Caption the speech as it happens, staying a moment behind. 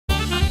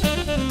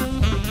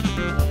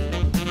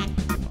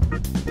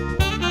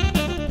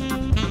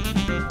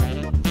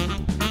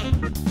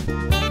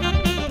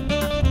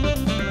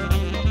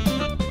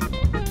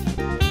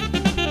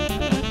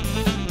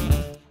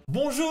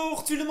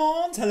le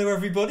monde! Hello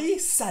everybody!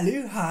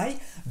 Salut, hi!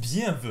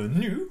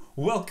 Bienvenue!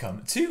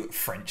 Welcome to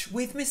French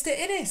with Mr.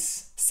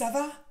 Innes! Ça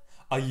va?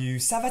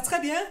 Ça va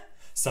très bien?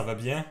 Ça va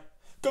bien?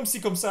 Comme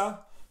ci comme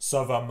ça?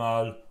 Ça va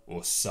mal?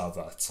 Oh, ça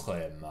va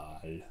très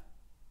mal.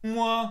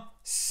 Moi,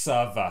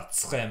 ça va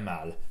très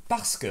mal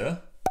parce que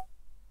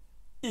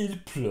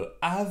il pleut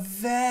à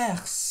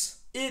verse.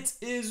 It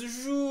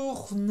is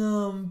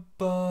jour-number.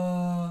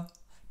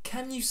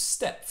 Can you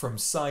step from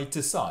side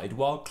to side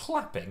while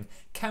clapping,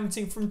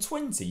 counting from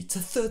 20 to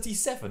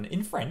 37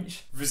 in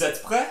French? Vous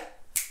êtes prêts?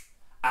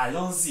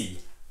 Allons-y.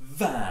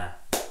 20,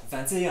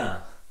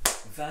 21,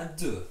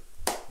 22,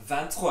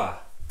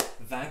 23,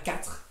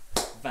 24,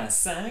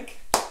 25,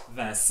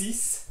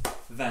 26,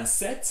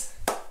 27,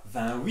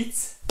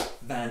 28,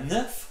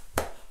 29,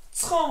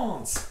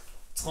 30,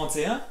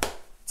 31,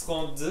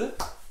 32,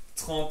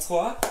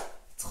 33,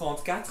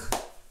 34,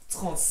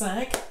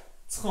 35,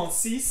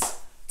 36,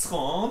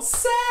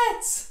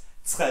 37!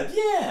 Très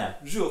bien!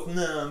 Jour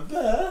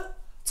number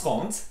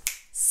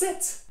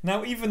 37.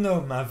 Now, even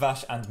though ma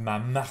vache and ma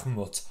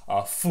marmotte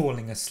are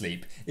falling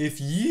asleep, if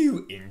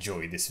you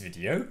enjoy this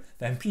video,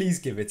 then please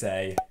give it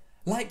a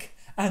like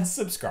and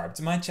subscribe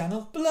to my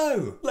channel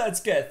below.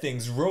 Let's get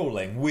things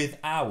rolling with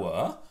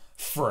our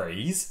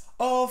phrase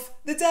of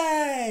the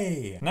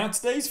day. Now,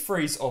 today's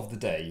phrase of the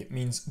day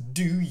means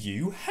do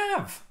you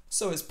have?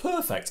 So it's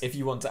perfect if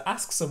you want to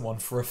ask someone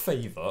for a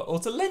favour or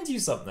to lend you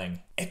something.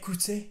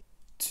 Écoutez,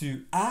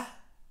 tu as,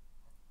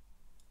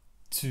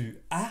 tu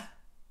as,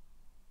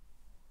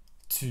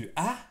 tu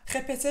as.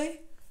 Répétez,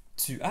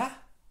 tu as,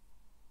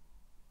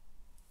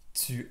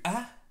 tu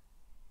as,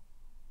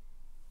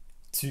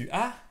 tu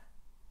as.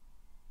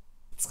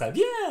 Très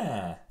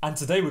bien! And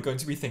today we're going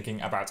to be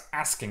thinking about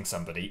asking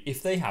somebody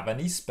if they have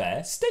any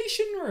spare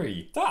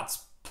stationery.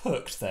 That's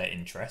perked their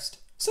interest.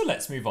 So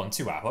let's move on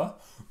to our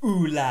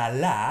ooh la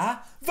la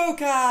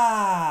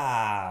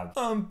vocab.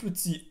 Un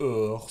petit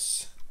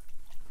ours.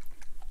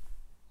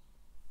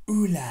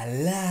 Ooh la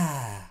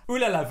la. Ooh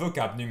la la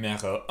vocab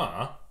numéro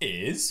 1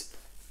 is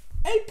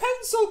a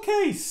pencil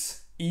case.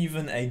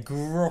 Even a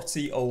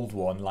grotty old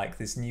one like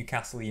this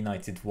Newcastle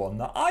United one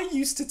that I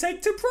used to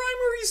take to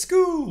primary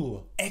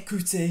school.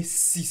 Écoutez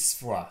 6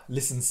 fois.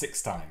 Listen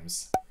 6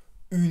 times.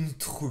 Une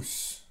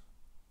trousse.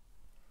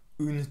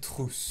 Une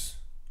trousse.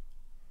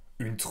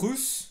 Une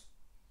trousse.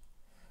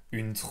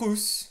 Une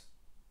trousse.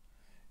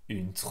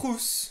 Une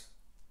trousse.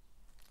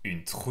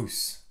 Une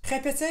trousse.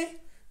 Répétez.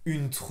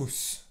 Une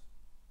trousse.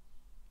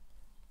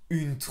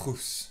 Une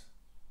trousse.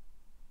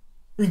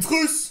 Une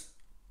trousse.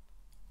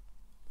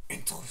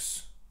 Une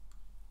trousse.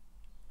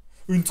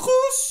 Une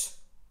trousse.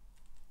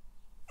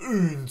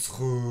 Une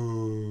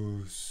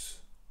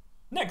trousse.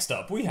 Next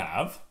up we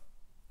have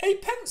a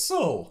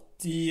pencil.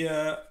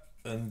 Dear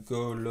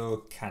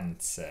N'Golo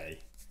Kante,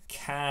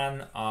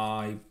 can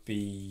I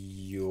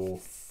be your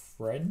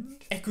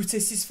friend? Écoutez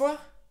 6 fois.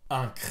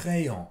 Un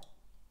crayon.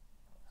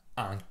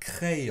 Un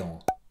crayon.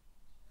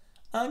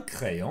 Un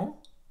crayon.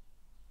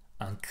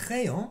 Un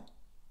crayon.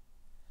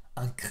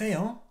 Un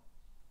crayon.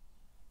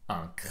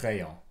 Un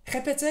crayon.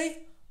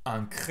 Répétez.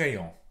 Un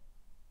crayon.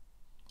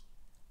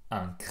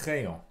 Un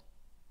crayon.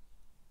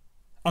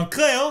 Un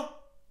crayon.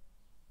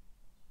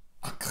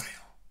 Un crayon.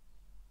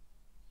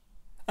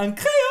 Un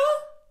crayon.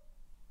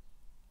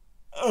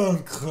 Un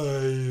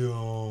crayon.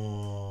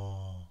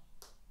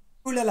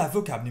 Ooh la la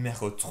vocab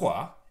numéro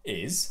 3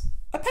 is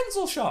a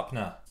pencil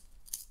sharpener.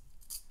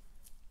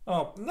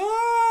 Oh no!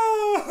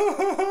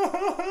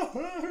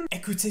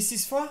 Écoutez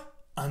 6 fois.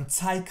 Un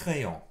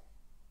taille-crayon.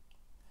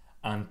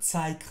 Un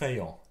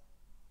taille-crayon.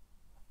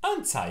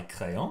 Un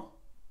taille-crayon.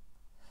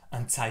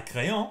 Un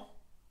taille-crayon.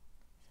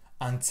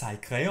 Un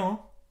taille-crayon.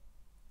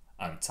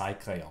 Un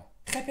taille-crayon.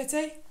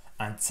 Répétez.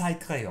 Un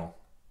taille-crayon.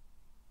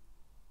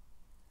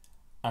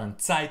 Un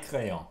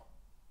taille-crayon.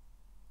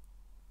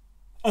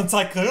 Un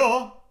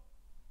taille-crayon.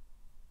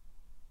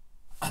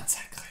 Un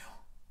taille-crayon.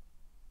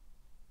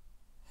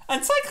 Un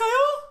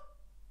taille-crayon.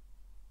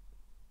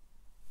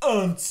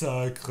 Un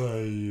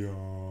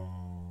taille-crayon.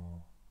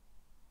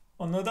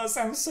 Oh no, that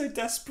sounds so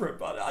desperate,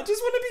 but I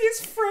just want to be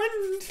his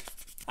friend.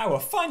 Our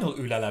final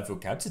ooh la la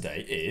vocab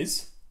today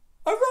is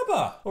a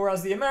rubber, or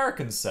as the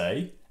Americans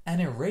say,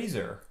 an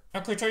eraser.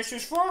 Écoutez ce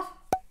fois.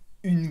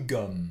 Une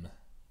gomme.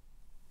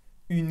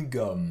 Une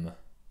gomme.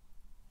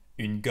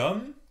 Une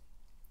gomme.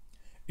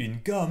 Une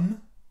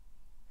gomme.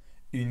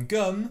 Une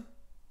gomme.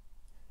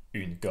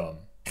 Une gomme.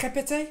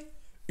 Répétez.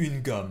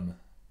 Une gomme.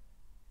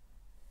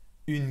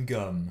 Une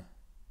gomme.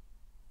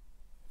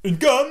 Une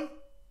gomme.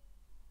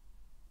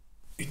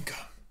 Une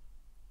gomme.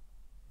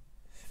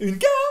 Une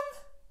gomme.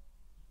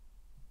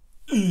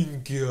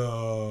 Une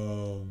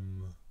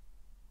gomme.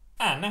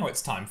 And now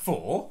it's time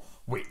for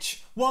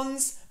which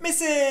one's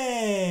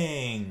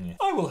missing?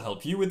 I will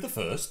help you with the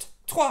first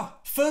 3.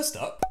 First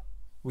up,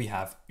 we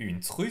have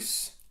une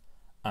trousse,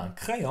 un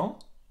crayon,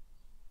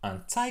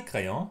 un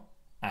taille-crayon,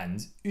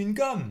 and une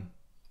gomme.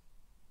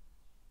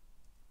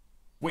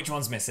 Which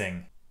one's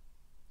missing?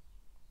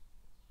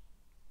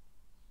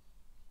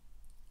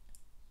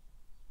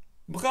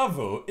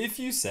 Bravo if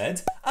you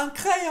said un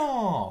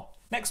crayon.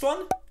 Next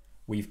one,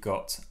 we've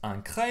got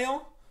un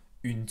crayon,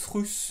 une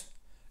trousse,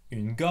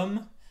 une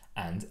gomme,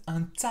 and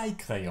un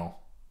taille-crayon.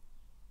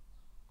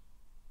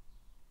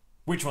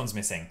 Which one's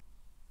missing?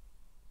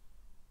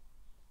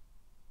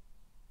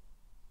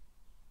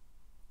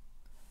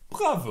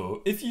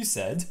 Bravo if you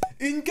said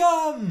une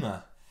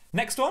gomme.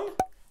 Next one,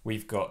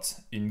 we've got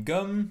une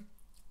gomme,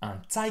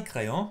 un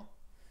taille-crayon,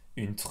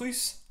 une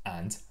trousse,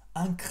 and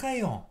un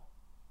crayon.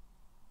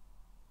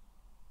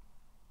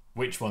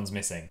 Which one's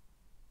missing?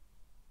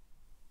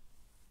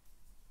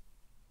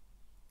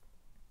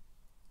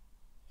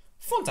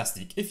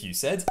 Fantastic if you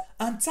said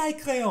un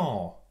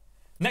taille-crayon.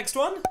 Next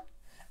one,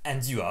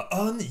 and you are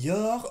on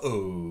your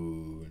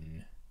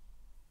own.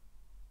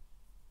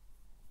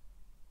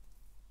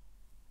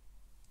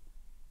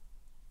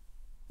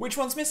 Which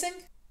one's missing?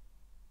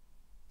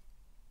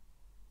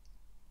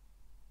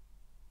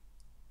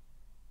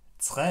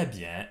 Très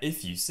bien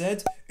if you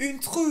said une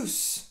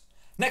trousse.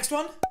 Next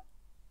one.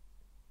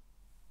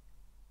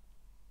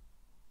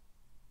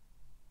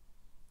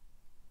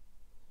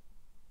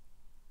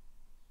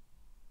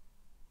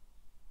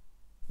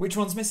 Which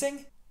one's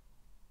missing?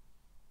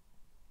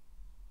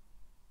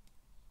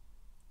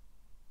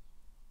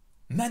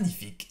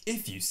 Magnifique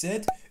if you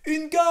said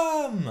une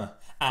gomme.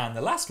 And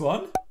the last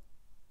one.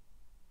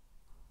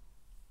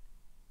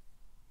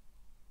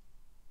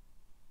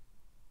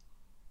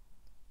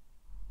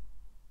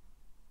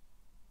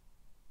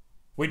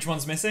 Which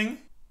one's missing?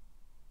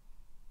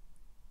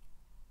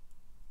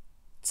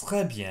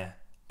 Très bien.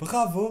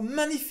 Bravo,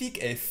 magnifique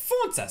et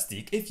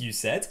fantastique if you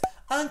said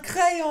un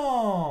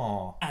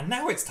crayon. And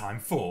now it's time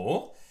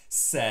for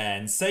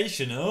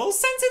sensational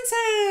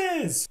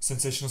sentences.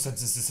 Sensational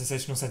sentences,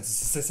 sensational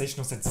sentences,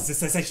 sensational sentences,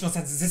 sensational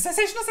sentences,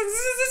 sensational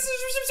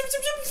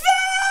sentences.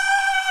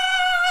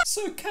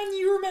 So can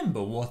you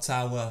remember what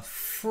our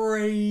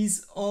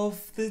phrase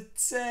of the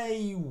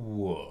day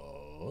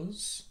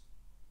was?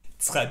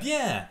 Très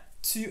bien.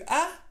 Tu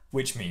as,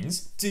 which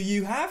means do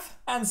you have?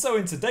 And so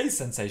in today's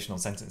sensational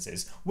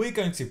sentences, we're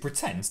going to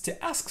pretend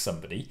to ask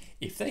somebody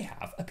if they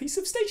have a piece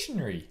of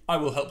stationery. I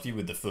will help you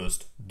with the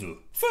first deux.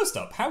 First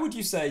up, how would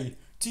you say,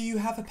 do you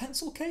have a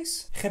pencil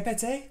case?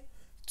 Répétez.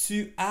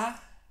 Tu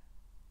as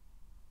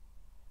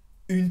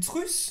une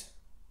trousse?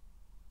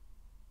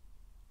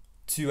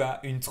 Tu as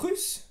une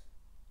trousse?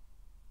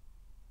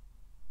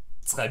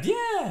 Très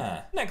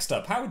bien. Next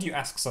up, how would you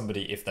ask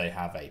somebody if they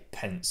have a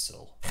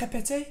pencil?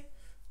 Répétez.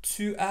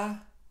 Tu as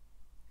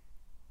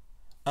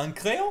un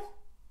crayon?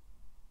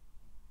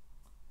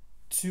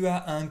 Tu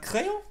as un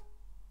crayon?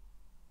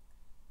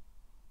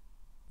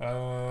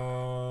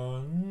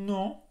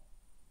 Non.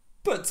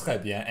 But très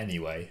bien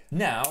anyway.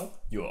 Now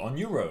you're on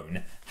your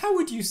own. How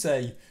would you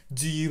say,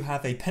 do you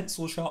have a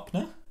pencil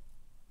sharpener?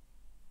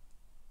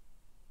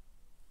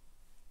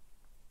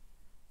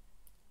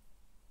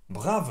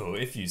 Bravo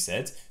if you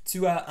said,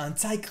 tu as un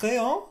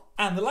taille-crayon?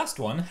 And the last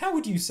one, how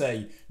would you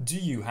say, do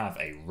you have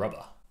a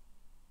rubber?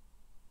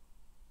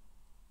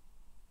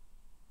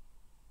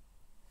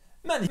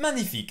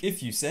 Magnifique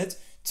if you said,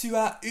 tu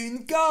as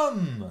une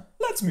gomme.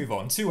 Let's move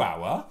on to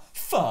our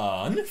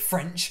fun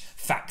French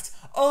fact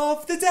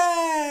of the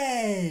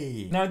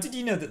day. Now, did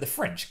you know that the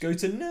French go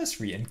to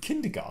nursery and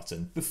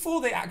kindergarten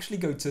before they actually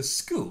go to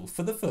school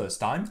for the first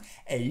time,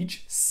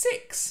 age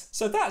 6?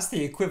 So that's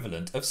the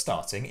equivalent of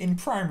starting in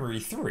primary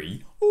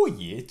 3 or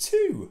year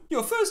 2.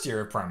 Your first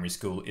year of primary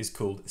school is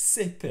called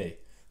CP,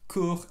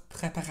 cours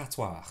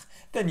préparatoire.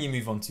 Then you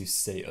move on to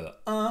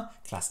CE1,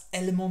 classe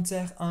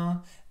élémentaire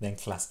 1, then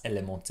classe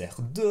élémentaire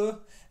 2,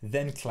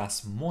 then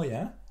classe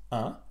moyen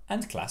 1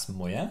 and classe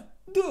moyen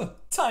 2.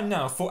 Time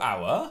now for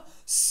our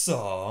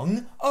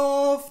Song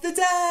of the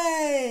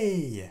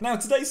Day. Now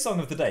today's Song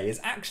of the Day is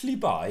actually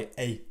by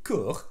a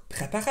cours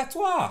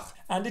préparatoire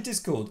and it is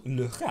called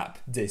Le Rap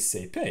des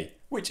CP,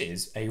 which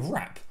is a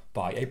rap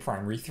by a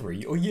primary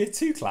 3 or year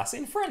 2 class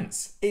in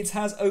France. It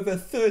has over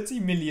 30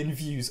 million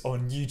views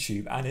on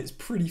YouTube and it's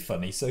pretty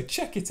funny, so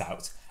check it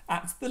out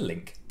at the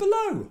link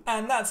below.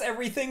 And that's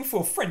everything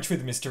for French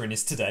with Mr.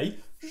 Innes today.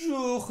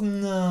 Jour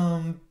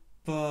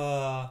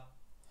number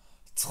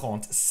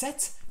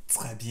 37.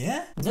 Très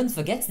bien. Don't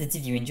forget that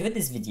if you enjoyed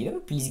this video,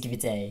 please give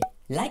it a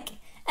like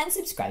and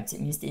subscribe to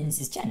Mr.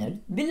 Innes'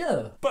 channel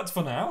below. But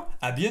for now,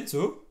 à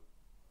bientôt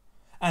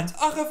and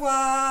au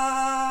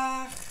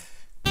revoir.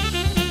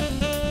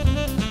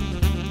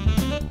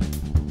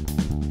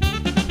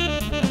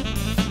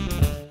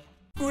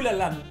 Ooh la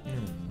la.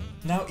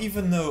 Now,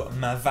 even though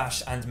ma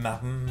vache and ma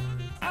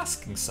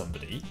asking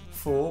somebody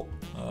for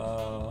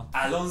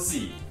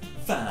allons-y,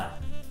 vin.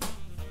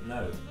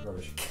 No,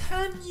 rubbish.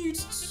 Can you?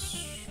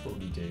 What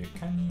do you do?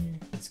 Can you?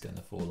 It's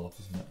gonna fall off,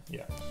 isn't it?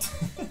 Yeah.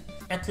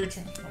 Oh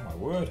my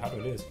word, how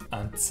it is.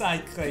 Un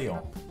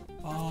taille-crayon.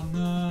 Oh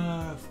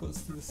no,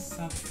 what's the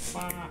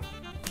sapphire?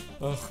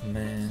 Oh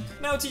man.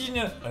 Now, did you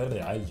know?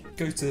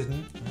 Go to.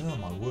 Oh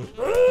my word.